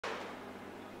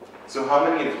So how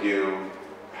many of you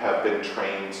have been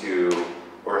trained to,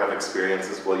 or have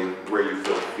experiences where you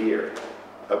feel fear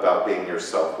about being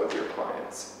yourself with your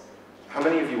clients? How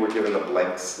many of you were given the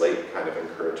blank slate kind of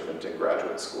encouragement in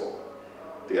graduate school?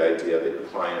 The idea that your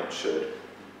client should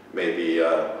maybe,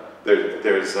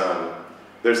 there's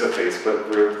a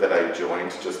Facebook group that I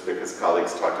joined just because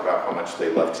colleagues talked about how much they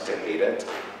loved to hate it.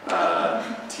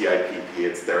 TIPP,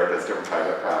 it's therapist in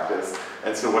private practice.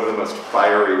 And so one of the most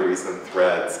fiery recent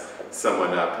threads, someone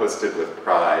posted with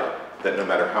pride that no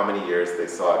matter how many years they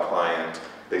saw a client,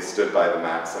 they stood by the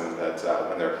maxim that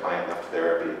when their client left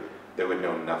therapy, they would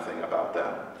know nothing about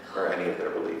them or any of their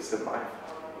beliefs in life.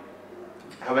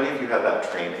 How many of you had that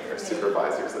training or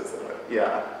supervisors that said that?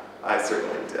 Yeah, I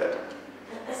certainly did.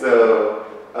 So